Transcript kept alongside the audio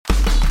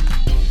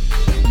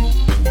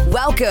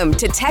Welcome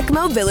to Tech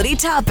Mobility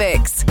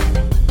Topics.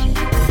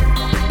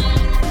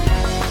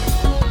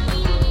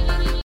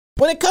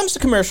 When it comes to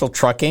commercial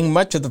trucking,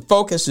 much of the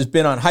focus has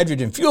been on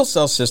hydrogen fuel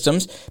cell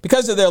systems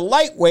because of their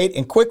lightweight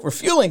and quick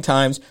refueling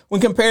times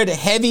when compared to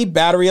heavy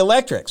battery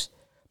electrics.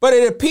 But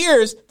it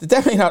appears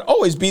that may not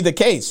always be the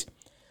case.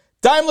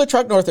 Daimler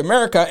Truck North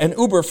America and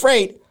Uber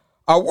Freight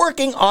are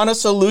working on a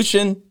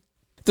solution.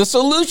 The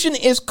solution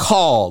is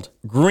called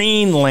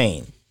Green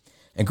Lane.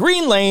 And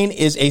Green Lane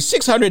is a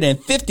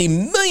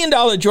 $650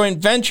 million joint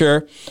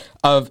venture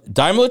of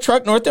Daimler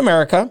Truck North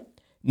America,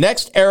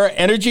 NextEra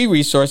Energy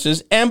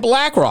Resources, and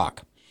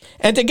BlackRock.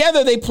 And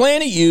together they plan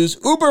to use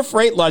Uber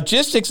Freight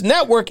Logistics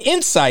Network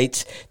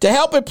insights to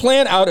help it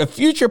plan out a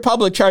future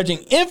public charging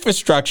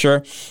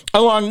infrastructure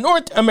along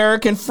North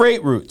American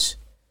freight routes.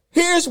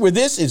 Here's where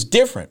this is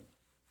different.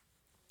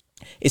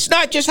 It's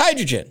not just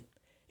hydrogen.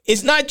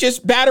 It's not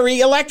just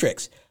battery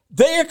electrics.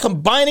 They are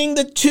combining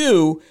the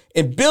two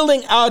and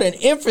building out an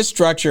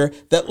infrastructure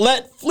that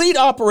let fleet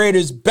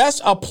operators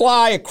best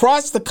apply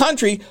across the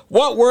country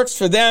what works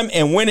for them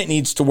and when it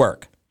needs to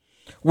work.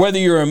 Whether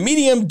you're a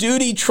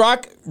medium-duty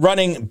truck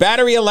running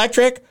battery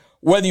electric,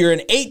 whether you're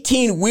an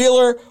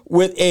 18-wheeler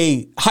with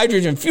a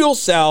hydrogen fuel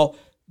cell,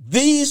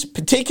 this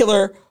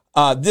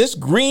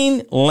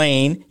Green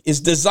Lane is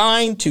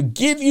designed to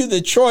give you the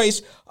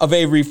choice of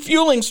a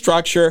refueling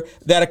structure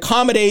that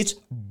accommodates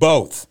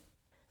both.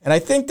 And I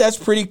think that's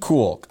pretty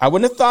cool. I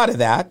wouldn't have thought of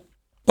that,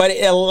 but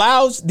it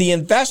allows the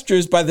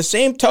investors, by the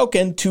same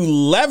token, to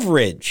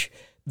leverage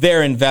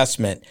their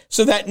investment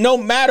so that no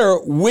matter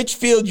which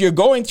field you're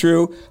going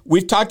through,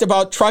 we've talked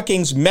about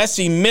trucking's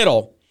messy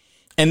middle,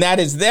 and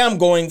that is them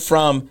going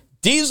from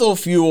diesel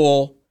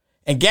fuel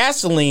and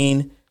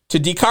gasoline to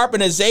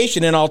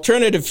decarbonization and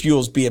alternative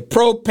fuels, be it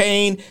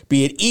propane,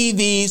 be it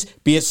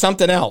EVs, be it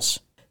something else.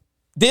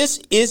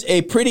 This is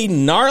a pretty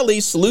gnarly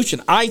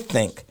solution, I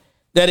think,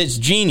 that is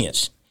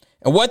genius.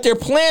 And what they're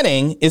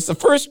planning is the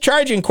first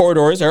charging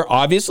corridors are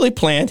obviously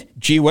planned,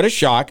 gee, what a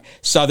shock,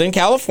 Southern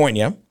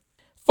California,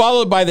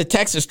 followed by the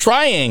Texas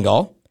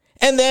Triangle,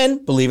 and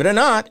then, believe it or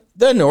not,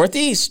 the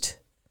Northeast.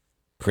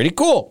 Pretty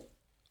cool.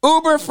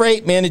 Uber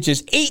Freight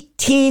manages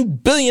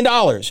 $18 billion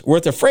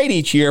worth of freight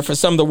each year for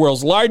some of the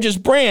world's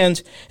largest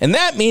brands, and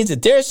that means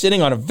that they're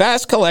sitting on a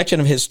vast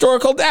collection of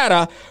historical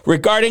data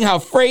regarding how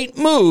freight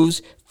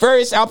moves,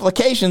 various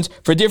applications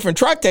for different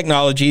truck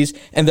technologies,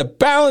 and the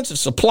balance of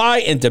supply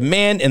and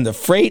demand in the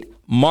freight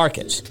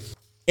markets.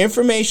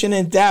 Information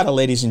and data,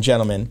 ladies and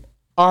gentlemen,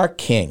 are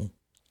king.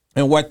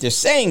 And what they're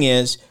saying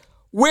is,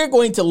 we're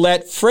going to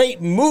let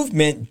freight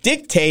movement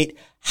dictate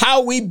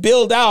how we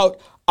build out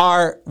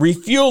our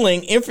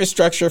refueling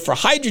infrastructure for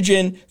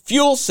hydrogen,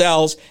 fuel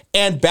cells,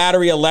 and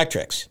battery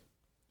electrics.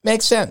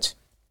 Makes sense.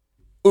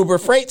 Uber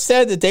Freight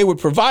said that they would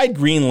provide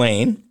Green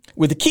Lane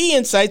with the key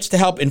insights to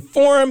help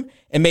inform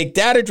and make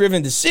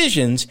data-driven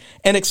decisions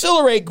and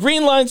accelerate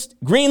Green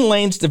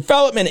Lane's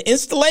development and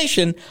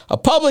installation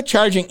of public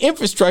charging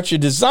infrastructure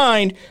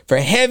designed for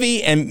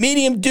heavy and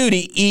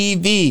medium-duty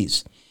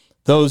EVs.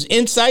 Those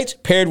insights,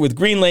 paired with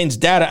Green Lane's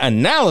data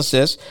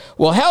analysis,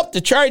 will help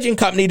the charging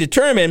company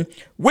determine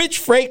which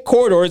freight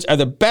corridors are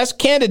the best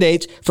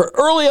candidates for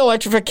early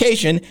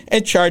electrification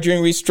and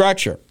charging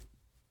restructure.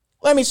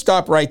 Let me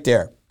stop right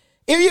there.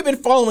 If you've been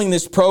following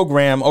this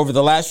program over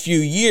the last few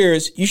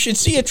years, you should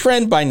see a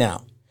trend by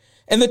now.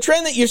 And the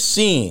trend that you're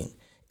seeing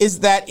is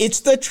that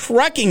it's the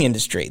trucking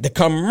industry, the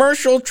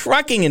commercial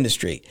trucking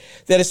industry,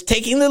 that is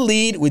taking the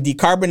lead with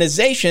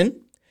decarbonization.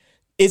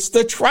 It's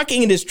the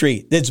trucking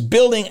industry that's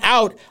building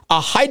out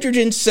a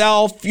hydrogen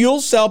cell,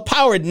 fuel cell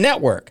powered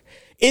network.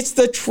 It's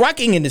the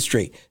trucking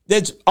industry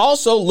that's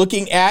also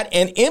looking at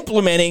and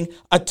implementing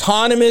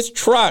autonomous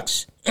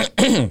trucks.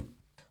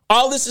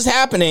 All this is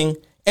happening,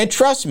 and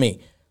trust me,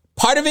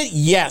 part of it,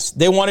 yes,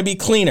 they want to be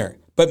cleaner,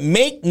 but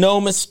make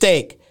no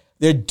mistake,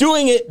 they're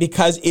doing it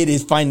because it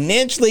is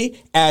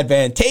financially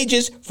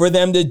advantageous for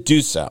them to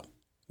do so.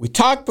 We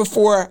talked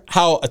before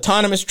how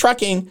autonomous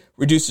trucking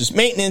reduces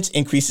maintenance,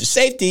 increases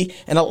safety,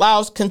 and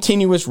allows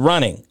continuous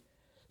running.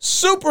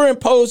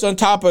 Superimpose on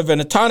top of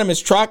an autonomous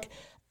truck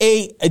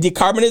a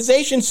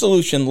decarbonization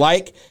solution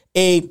like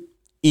a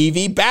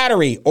EV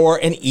battery or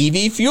an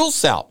EV fuel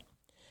cell.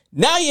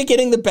 Now you're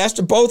getting the best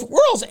of both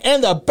worlds.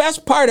 And the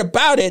best part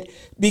about it,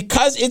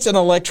 because it's an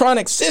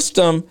electronic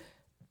system,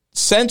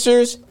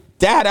 sensors,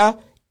 data,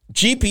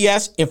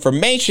 GPS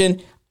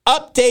information,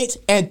 updates,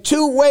 and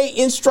two-way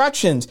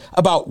instructions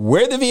about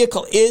where the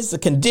vehicle is, the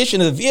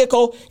condition of the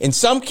vehicle, in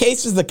some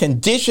cases, the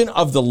condition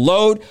of the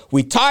load.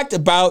 We talked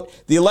about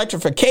the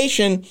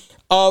electrification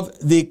of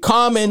the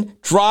common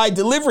dry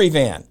delivery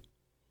van,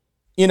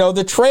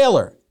 the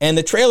trailer, and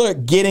the trailer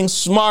getting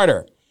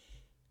smarter.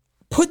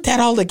 Put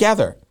that all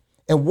together,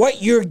 and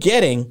what you're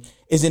getting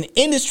is an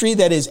industry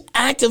that is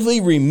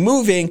actively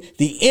removing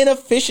the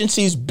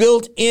inefficiencies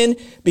built in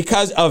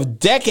because of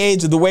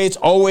decades of the way it's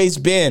always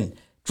been.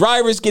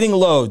 Drivers getting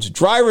loads,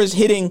 drivers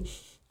hitting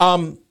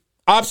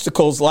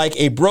obstacles like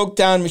a broke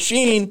down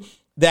machine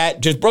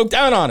that just broke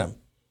down on them.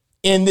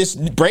 In this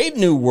brave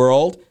new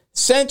world,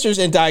 sensors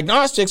and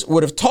diagnostics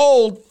would have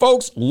told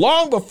folks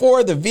long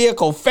before the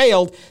vehicle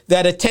failed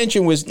that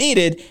attention was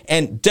needed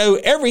and do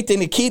everything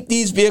to keep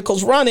these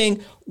vehicles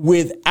running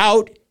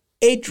without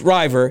a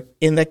driver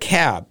in the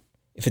cab.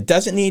 If it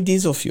doesn't need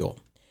diesel fuel,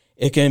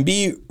 it can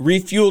be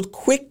refueled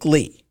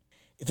quickly.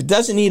 If it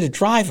doesn't need a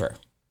driver,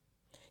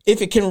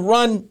 if it can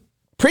run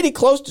pretty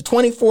close to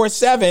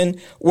 24/7,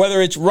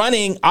 whether it's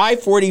running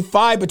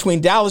I-45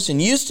 between Dallas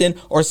and Houston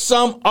or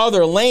some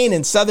other lane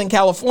in Southern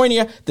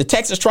California, the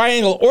Texas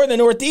Triangle, or the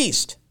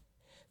Northeast,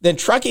 then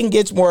trucking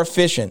gets more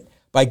efficient.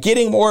 By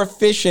getting more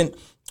efficient,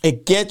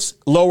 it gets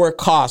lower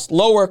cost.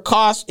 Lower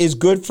cost is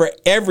good for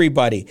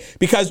everybody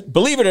because,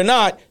 believe it or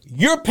not,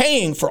 you're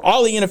paying for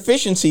all the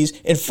inefficiencies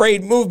in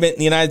freight movement in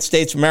the United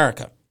States of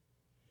America.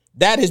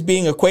 That is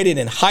being equated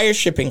in higher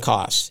shipping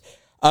costs.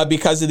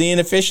 Because of the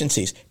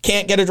inefficiencies.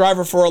 Can't get a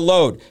driver for a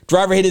load.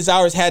 Driver hit his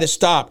hours, had to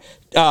stop.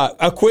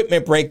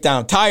 Equipment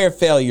breakdown, tire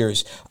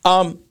failures,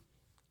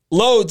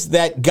 loads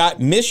that got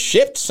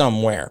misshipped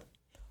somewhere.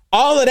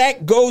 All of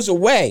that goes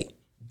away.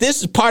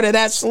 This is part of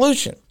that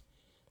solution.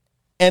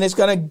 And it's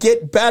going to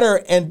get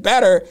better and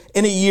better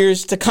in the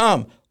years to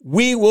come.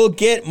 We will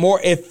get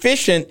more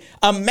efficient.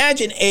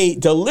 Imagine a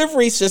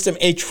delivery system,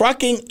 a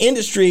trucking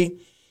industry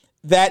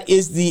that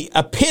is the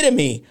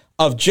epitome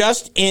of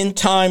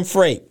just-in-time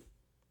freight.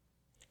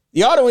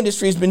 The auto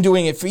industry has been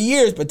doing it for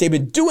years, but they've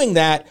been doing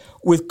that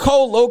with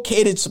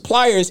co-located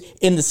suppliers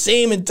in the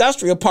same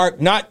industrial park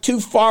not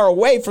too far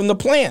away from the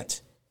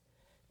plant.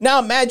 Now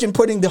imagine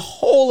putting the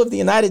whole of the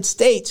United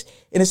States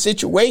in a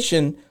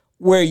situation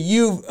where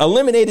you've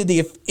eliminated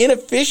the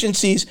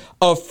inefficiencies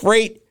of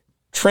freight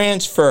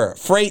transfer,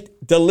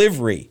 freight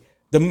delivery.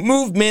 The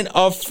movement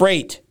of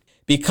freight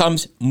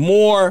becomes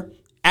more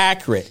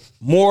accurate,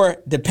 more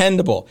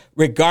dependable,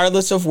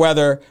 regardless of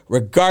weather,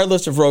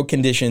 regardless of road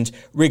conditions,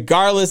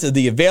 regardless of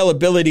the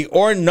availability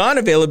or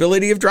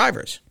non-availability of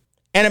drivers.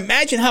 And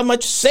imagine how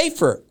much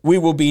safer we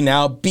will be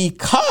now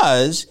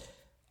because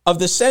of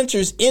the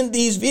sensors in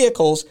these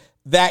vehicles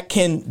that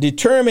can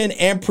determine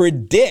and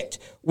predict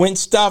when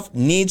stuff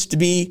needs to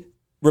be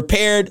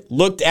repaired,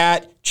 looked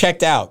at,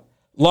 checked out,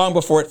 long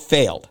before it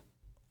failed.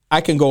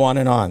 I can go on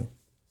and on.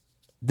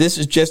 This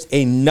is just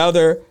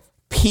another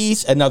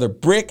piece, another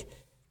brick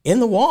in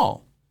the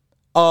wall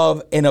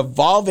of an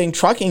evolving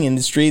trucking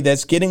industry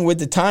that's getting with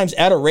the times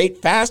at a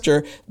rate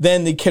faster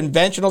than the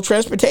conventional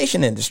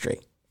transportation industry.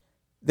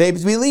 They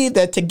believe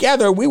that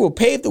together we will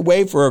pave the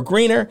way for a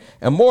greener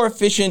and more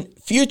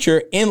efficient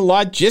future in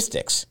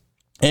logistics.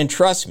 And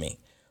trust me,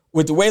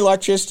 with the way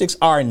logistics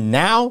are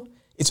now,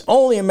 it's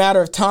only a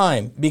matter of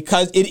time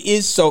because it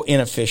is so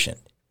inefficient.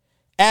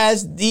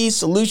 As these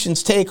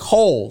solutions take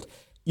hold,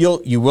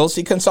 you will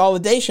see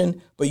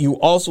consolidation, but you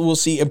also will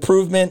see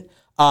improvement,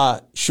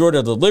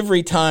 shorter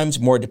delivery times,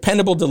 more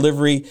dependable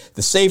delivery,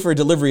 the safer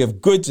delivery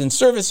of goods and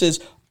services.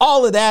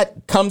 All of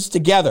that comes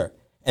together.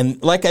 And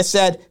like I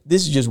said,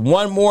 this is just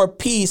one more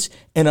piece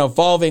in an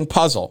evolving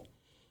puzzle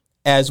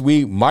as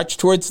we march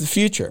towards the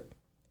future.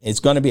 It's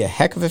going to be a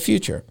heck of a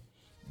future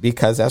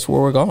because that's where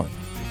we're going.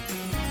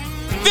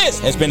 This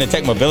has been the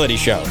Tech Mobility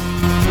Show.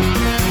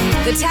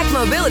 The Tech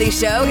Mobility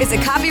Show is a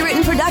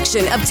copywritten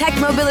production of Tech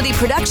Mobility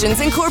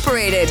Productions,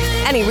 Incorporated.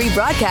 Any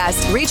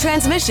rebroadcast,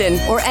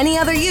 retransmission, or any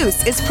other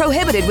use is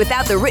prohibited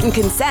without the written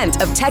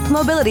consent of Tech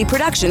Mobility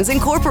Productions,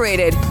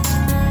 Incorporated.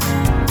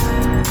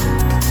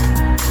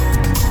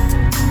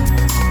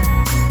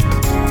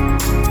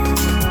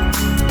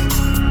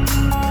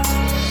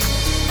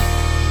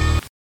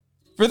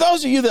 For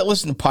those of you that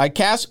listen to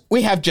podcasts,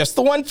 we have just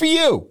the one for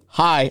you.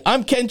 Hi,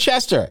 I'm Ken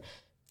Chester.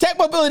 Tech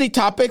Mobility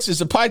Topics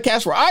is a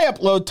podcast where I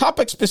upload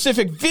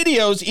topic-specific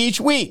videos each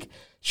week.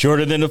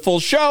 Shorter than the full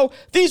show,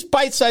 these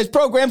bite-sized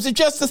programs are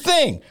just the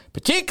thing,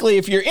 particularly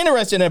if you're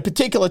interested in a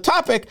particular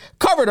topic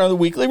covered on the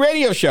weekly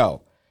radio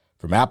show.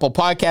 From Apple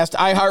Podcasts to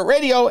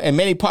iHeartRadio and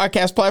many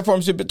podcast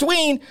platforms in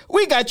between,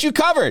 we got you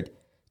covered.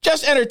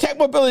 Just enter Tech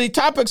Mobility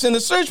Topics in the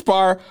search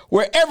bar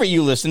wherever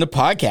you listen to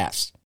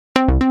podcasts.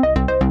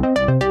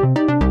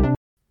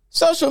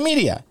 Social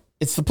media.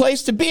 It's the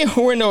place to be, and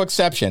we're no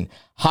exception.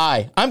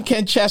 Hi, I'm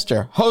Ken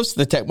Chester, host of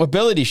the Tech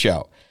Mobility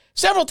Show.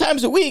 Several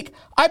times a week,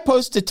 I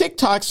post to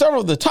TikTok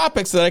several of the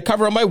topics that I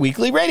cover on my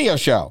weekly radio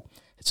show.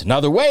 It's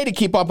another way to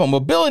keep up on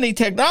mobility,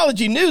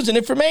 technology, news, and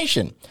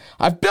information.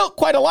 I've built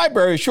quite a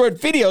library of short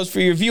videos for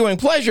your viewing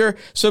pleasure,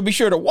 so be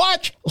sure to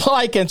watch,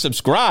 like, and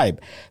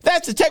subscribe.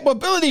 That's the Tech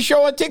Mobility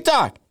Show on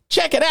TikTok.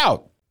 Check it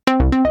out.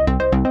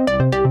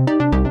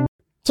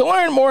 To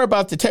learn more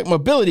about the Tech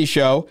Mobility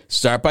Show,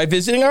 start by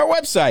visiting our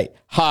website.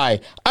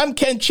 Hi, I'm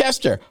Ken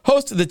Chester,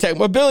 host of the Tech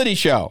Mobility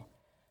Show.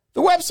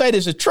 The website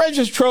is a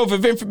treasure trove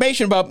of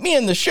information about me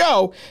and the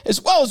show,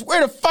 as well as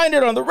where to find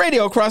it on the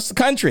radio across the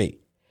country.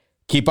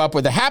 Keep up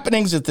with the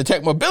happenings at the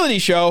Tech Mobility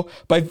Show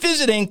by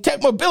visiting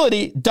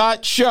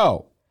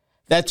techmobility.show.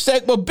 That's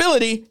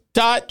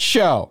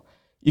techmobility.show.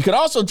 You can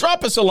also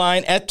drop us a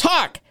line at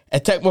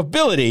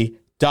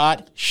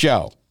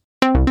talk@techmobility.show.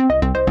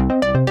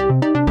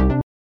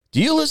 Do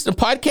you listen to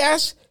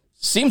podcasts?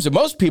 Seems that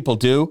most people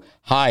do.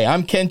 Hi,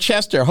 I'm Ken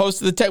Chester,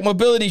 host of the Tech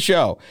Mobility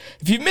Show.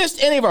 If you've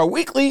missed any of our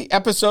weekly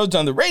episodes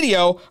on the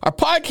radio, our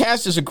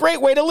podcast is a great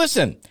way to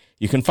listen.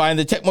 You can find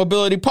the Tech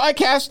Mobility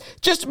Podcast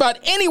just about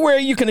anywhere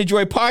you can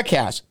enjoy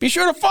podcasts. Be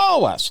sure to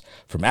follow us.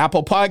 From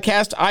Apple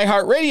Podcasts,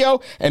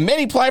 iHeartRadio, and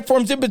many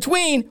platforms in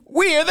between,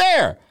 we are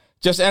there.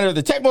 Just enter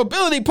the Tech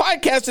Mobility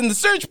Podcast in the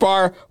search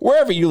bar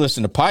wherever you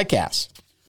listen to podcasts.